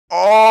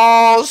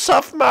Oh,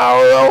 Chef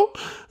Mario.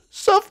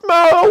 Chef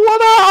Mario,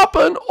 what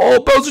happened? Oh,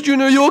 Bowser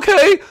Jr., you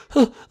okay?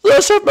 Yeah,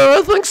 Chef Mario,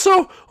 I think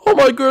so. Oh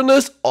my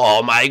goodness.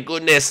 Oh my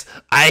goodness.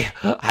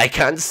 I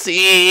can't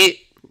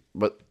see.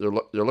 But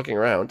you're looking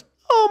around.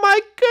 Oh my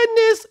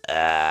goodness.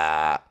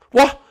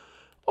 What?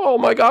 Oh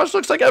my gosh,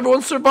 looks like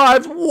everyone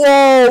survived.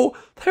 Whoa.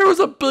 There was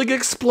a big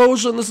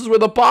explosion. This is where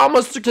the bomb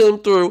must have came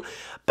through.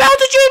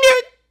 Bowser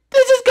Jr.,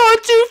 this has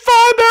gone too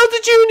far,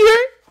 Bowser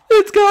Jr.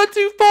 It's gone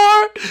too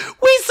far.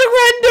 We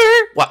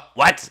surrender.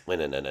 What?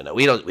 No.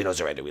 We don't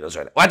surrender. We don't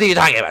surrender. What are you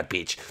talking about,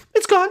 Peach?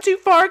 It's gone too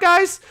far,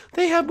 guys.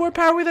 They have more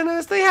power than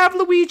us. They have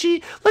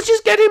Luigi. Let's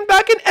just get him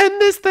back and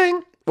end this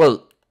thing.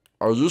 Well,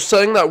 are you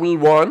saying that we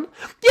won?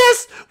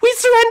 Yes, we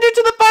surrender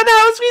to the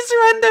funhouse. We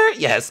surrender.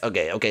 Yes,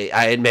 okay.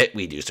 I admit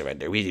we do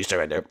surrender. We do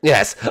surrender.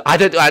 Yes, I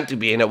don't want to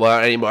be in a war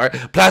anymore.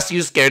 Plus,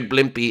 you scared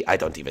Blimpy. I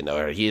don't even know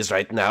where he is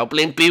right now.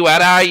 Blimpy, where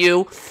are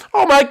you?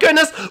 Oh my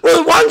goodness, we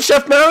won,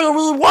 Chef Mario.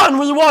 We won.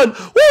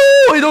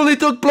 Woo! It only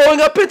took blowing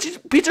up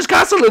Peach's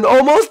castle and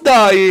almost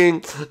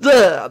dying.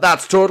 Yeah,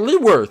 that's totally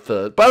worth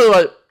it. By the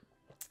way,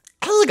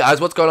 hey guys,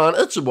 what's going on?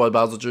 It's your boy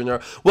Bowser Jr.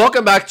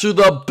 Welcome back to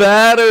the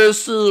better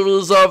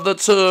series of the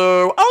two.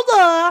 Oh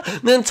yeah!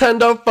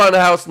 Nintendo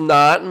Funhouse,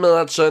 not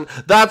Mansion.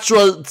 That's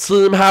right,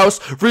 Team House.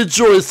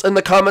 Rejoice in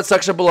the comment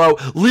section below.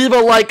 Leave a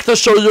like to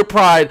show your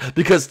pride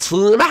because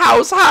Team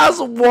House has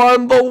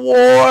won the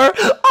war.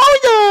 Oh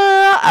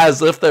yeah!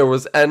 As if there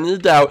was any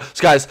doubt.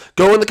 So guys,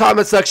 go in the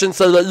comment section,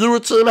 say that you were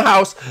Team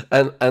House,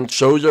 and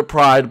show your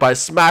pride by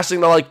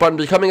smashing the like button,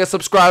 becoming a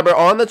subscriber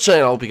on the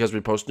channel because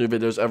we post new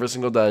videos every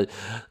single day.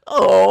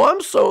 Oh,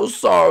 I'm so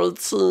sorry,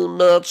 Team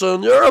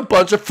Mansion. You're a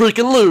bunch of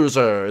freaking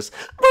losers.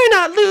 We're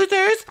not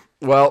losers.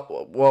 Well,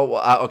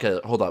 okay,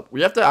 hold up.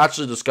 We have to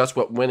actually discuss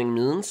what winning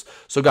means.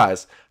 So,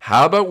 guys,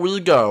 how about we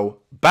go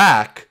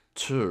back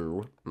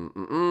to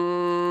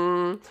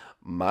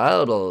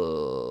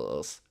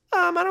marbles?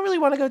 I don't really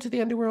want to go to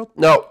the underworld.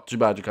 No, too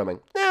bad you're coming.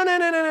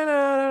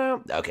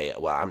 No. Okay,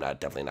 well, I'm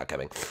definitely not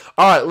coming.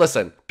 All right,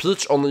 listen.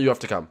 Peach, only you have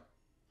to come.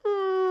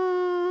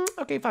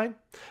 Okay, fine.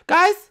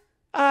 Guys,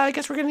 I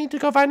guess we're gonna need to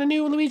go find a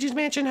new Luigi's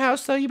Mansion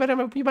house, so you might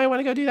want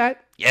to go do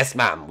that. Yes,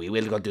 ma'am, we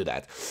will go do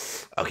that.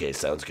 Okay,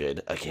 sounds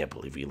good. I can't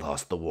believe we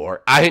lost the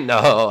war. I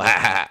know.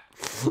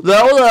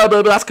 No,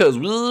 but that's because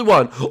we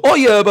won. Oh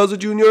yeah, Bowser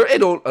Jr.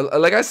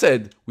 Like I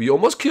said, we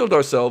almost killed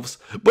ourselves,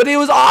 but it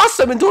was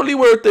awesome and totally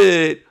worth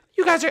it.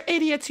 You guys are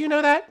idiots, you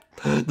know that?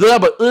 Yeah,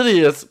 but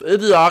idiots,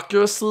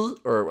 idiocracy,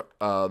 or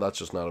that's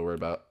just not a word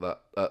about that.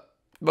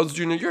 Bowser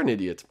Jr., you're an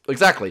idiot.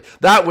 Exactly.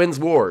 That wins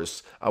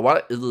wars. I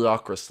want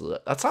idiocracy.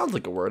 That sounds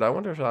like a word. I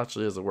wonder if it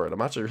actually is a word.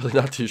 I'm actually really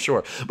not too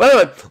sure. But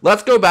anyway,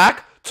 let's go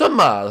back to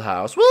my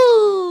house.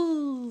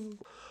 Woo!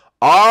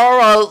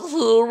 Alright,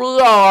 here we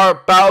are.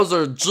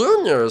 Bowser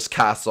Jr.'s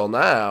castle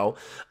now.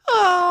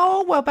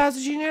 Oh, well,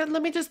 Bowser Jr.,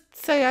 let me just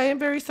say I am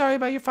very sorry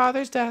about your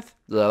father's death.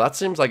 Yeah, that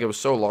seems like it was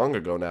so long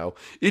ago now.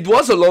 It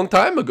was a long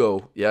time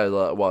ago. Yeah,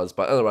 it was.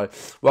 But anyway,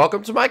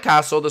 welcome to my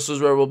castle. This is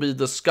where we'll be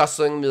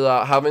discussing,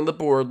 having the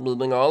board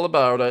meeting all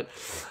about it.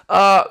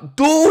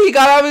 Dude, he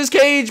got out of his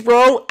cage,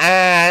 bro.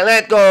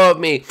 Let go of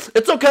me.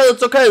 It's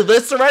okay. They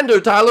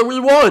surrendered, Tyler. We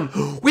won.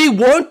 We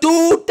won,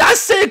 dude. That's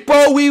sick,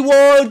 bro. We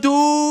won,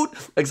 dude.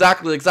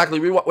 Exactly.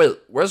 We won. Wait,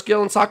 where's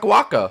Gil and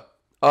Sakawaka?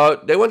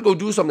 They went to go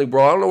do something,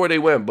 bro. I don't know where they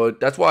went,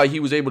 but that's why he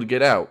was able to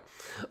get out.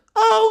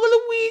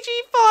 Oh,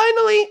 Luigi,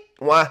 finally.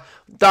 Why,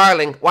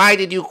 darling, why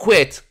did you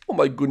quit? Oh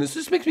my goodness,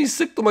 this makes me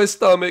sick to my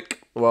stomach.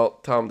 Well,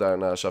 calm down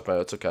now, Chef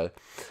Mario, it's okay.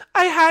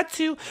 I had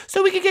to,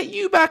 so we could get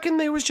you back, and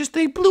they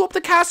blew up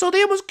the castle.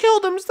 They almost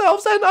killed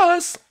themselves and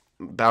us.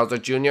 Bowser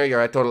Jr.,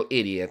 you're a total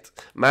idiot.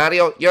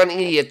 Mario, you're an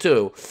idiot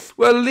too.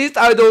 Well, at least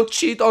I don't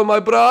cheat on my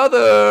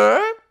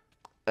brother.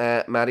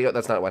 Mario,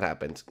 that's not what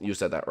happened. You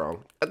said that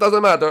wrong. It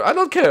doesn't matter. I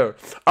don't care.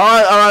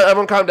 All right,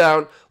 everyone calm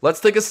down. Let's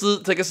take a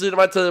seat. Take a seat at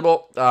my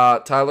table.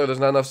 Tyler, there's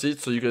not enough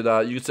seats, so you could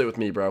sit with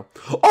me, bro.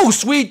 Oh,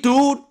 sweet,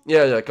 dude.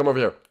 Yeah, come over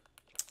here.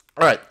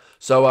 All right,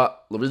 so,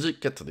 Luigi,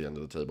 get to the end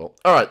of the table.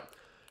 All right,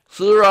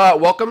 so,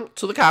 welcome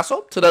to the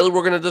castle. Today,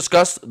 we're going to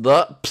discuss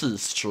the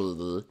peace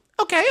treaty.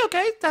 Okay,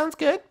 sounds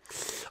good.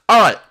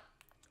 All right,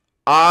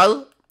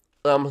 I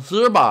am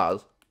hereby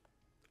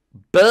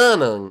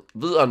banning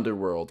the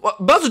underworld.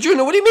 What? Bowser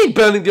Jr., what do you mean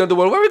banning the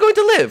underworld? Where are we going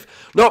to live?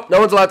 Nope,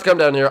 no one's allowed to come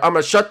down here. I'm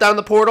going to shut down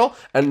the portal,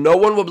 and no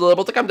one will be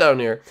able to come down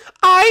here.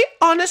 I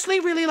honestly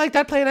really like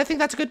that plan. I think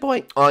that's a good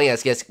point. Oh,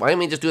 yes. Why didn't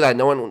we just do that?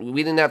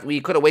 We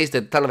could have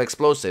wasted a ton of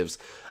explosives.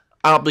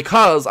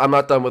 Because I'm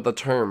not done with the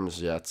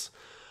terms yet.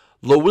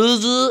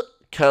 Luigi,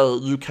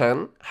 you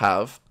can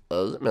have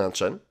a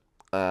mansion.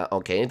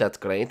 Okay, that's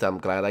great. I'm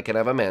glad I can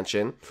have a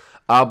mansion.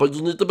 But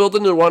you need to build a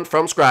new one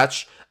from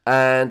scratch.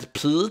 And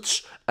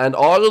Peach and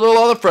all your little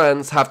other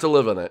friends have to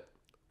live in it.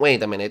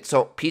 Wait a minute,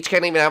 so Peach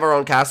can't even have her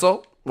own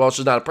castle? Well,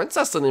 she's not a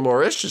princess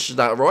anymore, is she? She's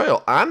not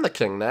royal. I'm the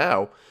king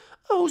now.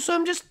 Oh, so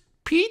I'm just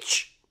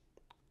Peach?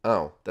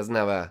 Oh, doesn't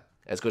have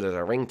as good as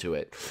a ring to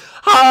it.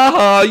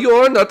 Ha,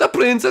 you're not a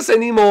princess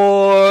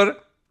anymore.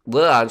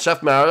 Yeah, and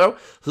Chef Mario,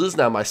 he's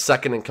now my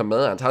second in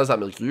command. How does that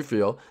make you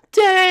feel?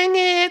 Dang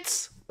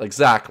it.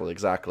 Exactly,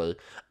 exactly.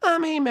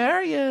 Hey,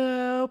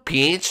 Mario.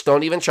 Peach,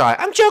 don't even try.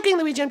 I'm joking,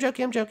 Luigi. I'm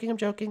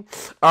joking.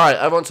 All right,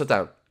 everyone sit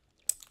down.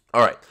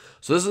 All right,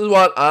 so this is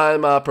what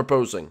I'm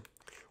proposing.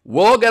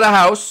 We'll get a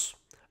house,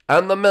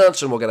 and the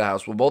mansion will get a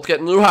house. We'll both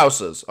get new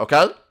houses,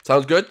 okay?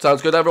 Sounds good?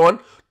 Sounds good, everyone?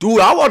 Dude,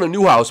 I want a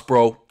new house,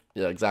 bro.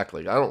 Yeah,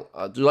 exactly. I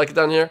don't. Do you like it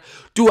down here?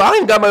 Dude, I don't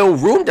even got my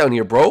own room down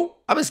here, bro.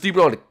 I've been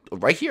sleeping on it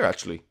right here,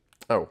 actually.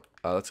 Oh,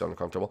 that's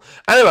uncomfortable.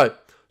 Anyway,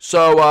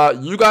 so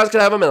you guys can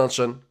have a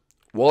mansion.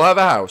 We'll have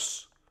a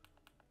house.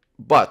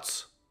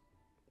 But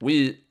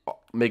we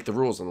make the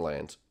rules in the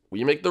land.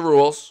 We make the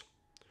rules.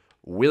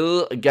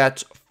 We'll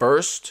get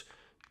first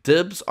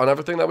dibs on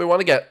everything that we want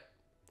to get.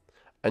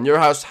 And your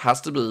house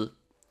has to be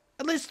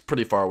at least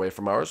pretty far away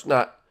from ours.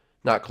 Not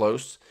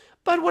close.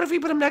 But what if we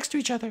put them next to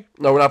each other?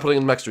 No, we're not putting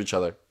them next to each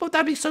other. But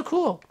that'd be so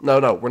cool. No,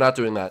 we're not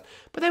doing that.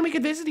 But then we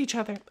could visit each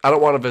other. I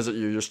don't want to visit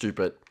you. You're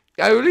stupid.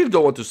 I really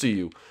don't want to see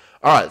you.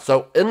 All right,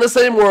 so in the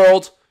same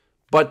world,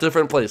 but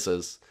different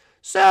places.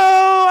 So,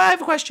 I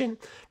have a question.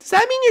 Does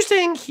that mean you're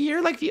staying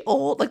here like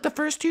the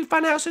first two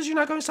fun houses? You're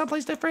not going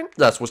someplace different?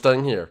 Yes, we're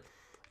staying here.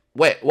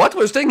 Wait, what?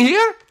 We're staying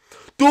here?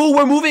 Dude,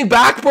 we're moving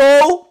back,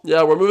 bro.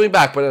 Yeah, we're moving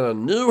back, but in a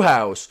new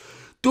house.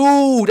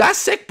 Dude, that's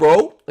sick,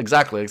 bro.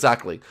 Exactly.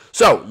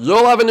 So,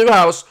 you'll have a new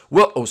house.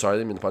 Oh, sorry, I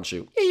didn't mean to punch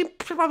you. Yeah, you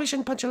probably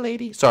shouldn't punch a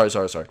lady. Sorry.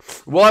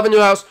 We'll have a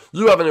new house.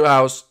 You have a new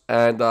house.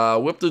 And,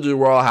 whip-de-doo,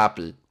 we're all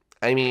happy.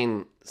 I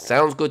mean,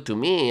 sounds good to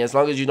me, as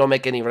long as you don't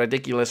make any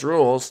ridiculous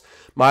rules.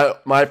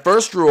 My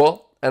first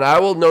rule, and I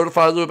will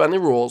notify you of any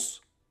rules,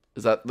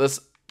 is that this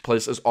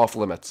place is off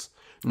limits.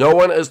 No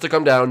one is to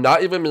come down,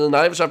 not even me,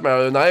 not even Chef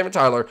Mario, not even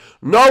Tyler.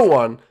 No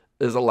one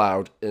is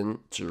allowed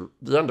into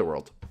the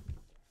underworld.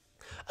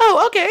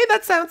 Oh, okay,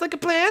 that sounds like a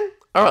plan.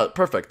 All right,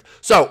 perfect.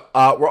 So,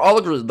 we're all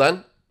agreed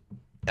then?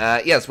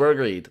 Yes, we're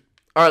agreed.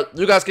 All right,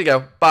 you guys can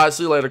go. Bye,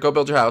 see you later. Go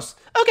build your house.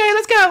 Okay,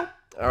 let's go.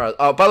 All right,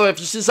 by the way, if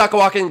you see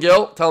Sakawaka and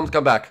Gil, tell them to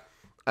come back.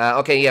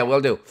 Okay, yeah, will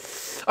do.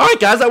 All right,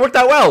 guys, that worked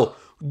out well.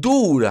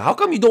 Dude, how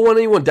come you don't want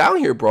anyone down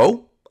here,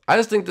 bro? I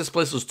just think this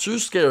place was too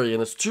scary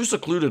and it's too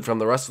secluded from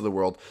the rest of the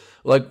world.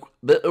 Like,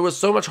 it was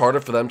so much harder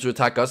for them to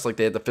attack us. Like,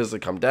 they had to physically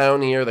come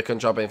down here. They couldn't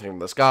drop anything from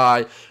the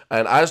sky.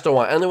 And I just don't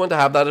want anyone to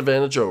have that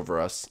advantage over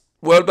us.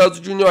 Well,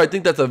 Bowser Jr., I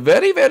think that's a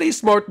very, very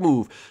smart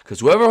move. Because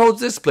whoever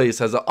holds this place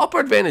has an upper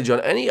advantage on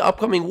any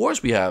upcoming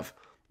wars we have.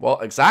 Well,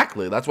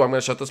 exactly. That's why I'm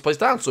going to shut this place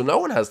down, so no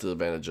one has the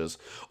advantages.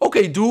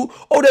 Okay, dude.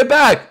 Oh, they're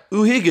back.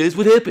 Oh, hey, guys,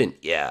 what happened?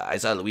 Yeah, I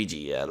saw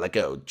Luigi let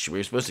go. We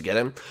were supposed to get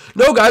him.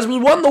 No, guys, we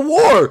won the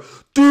war.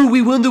 Dude,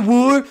 we won the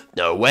war?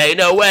 No way.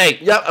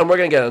 Yep, and we're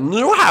going to get a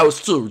new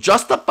house, too.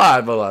 Just the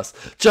 5 of us.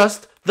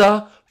 Just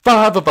the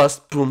 5 of us.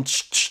 Boom,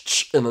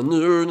 in the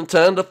new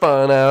Nintendo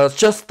Funhouse.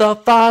 Just the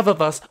 5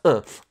 of us.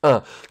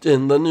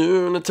 In the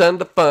new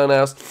Nintendo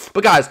Funhouse.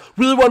 But guys,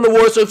 we won the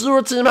war, so if you're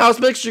a Team House,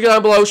 make sure you get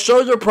down below,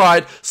 show your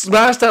pride,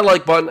 smash that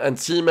like button, and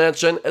Team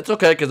Mansion. It's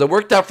okay, because it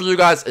worked out for you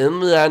guys in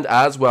the end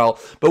as well.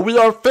 But we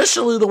are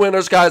officially the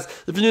winners, guys.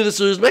 If you're new to the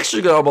series, make sure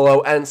you go down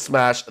below and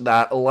smash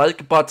that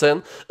like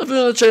button. If you're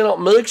new to the channel,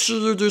 make sure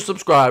you do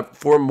subscribe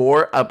for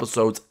more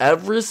episodes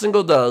every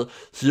single day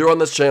here on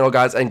this channel,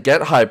 guys, and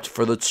get hyped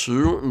for the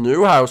 2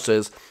 new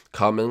houses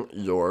coming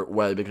your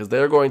way, because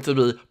they're going to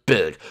be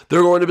big,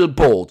 they're going to be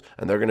bold,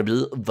 and they're going to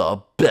be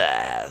the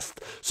best.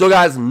 So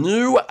guys,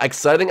 new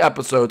exciting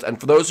episodes, and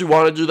for those who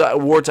want to do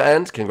that war to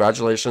end,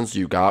 congratulations,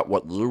 you got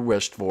what you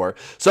wished for.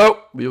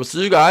 So we will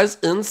see you guys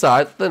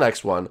inside the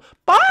next one.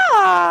 Bye.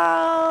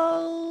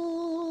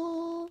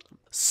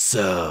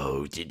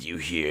 So, did you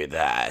hear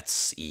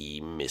that,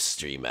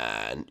 mystery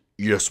man?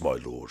 Yes, my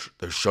lord.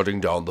 They're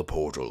shutting down the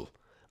portal.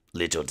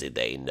 Little did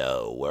they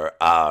know, we're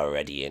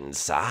already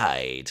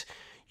inside.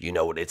 You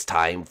know what it's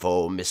time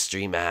for,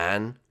 mystery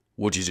man?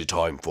 What is it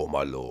time for,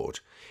 my lord?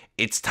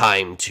 It's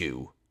time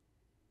to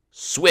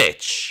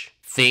switch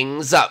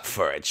things up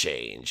for a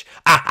change.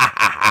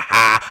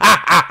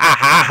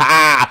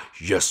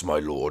 Yes, my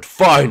lord,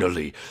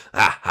 finally.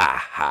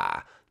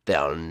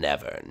 They'll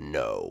never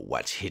know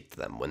what hit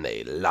them when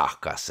they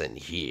lock us in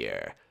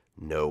here.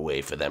 No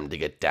way for them to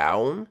get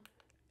down,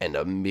 and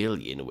a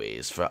million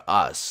ways for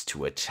us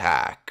to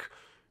attack.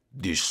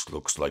 This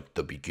looks like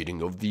the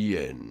beginning of the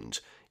end.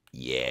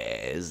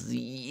 Yes.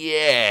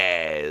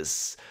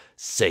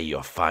 Say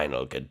your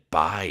final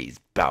goodbyes,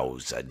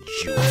 Bowser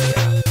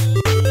Jr.